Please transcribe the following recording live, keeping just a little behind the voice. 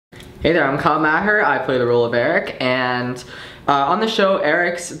Hey there, I'm Meagher. I play the role of Eric, and on the show,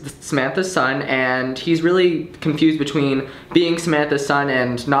 Eric's Samantha's son, and he's really confused between being Samantha's son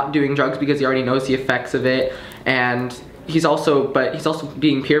and not doing drugs because he already knows the effects of it, and he's also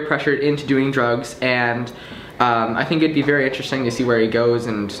being peer pressured into doing drugs, and I think it'd be very interesting to see where he goes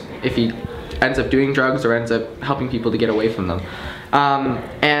and if he ends up doing drugs or ends up helping people to get away from them.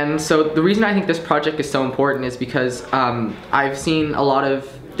 And so the reason I think this project is so important is because I've seen a lot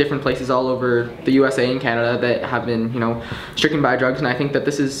of different places all over the USA and Canada that have been, stricken by drugs, and I think that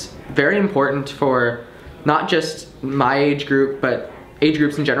this is very important for not just my age group, but age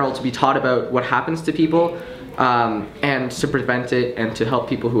groups in general, to be taught about what happens to people and to prevent it and to help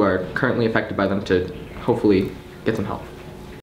people who are currently affected by them to hopefully get some help.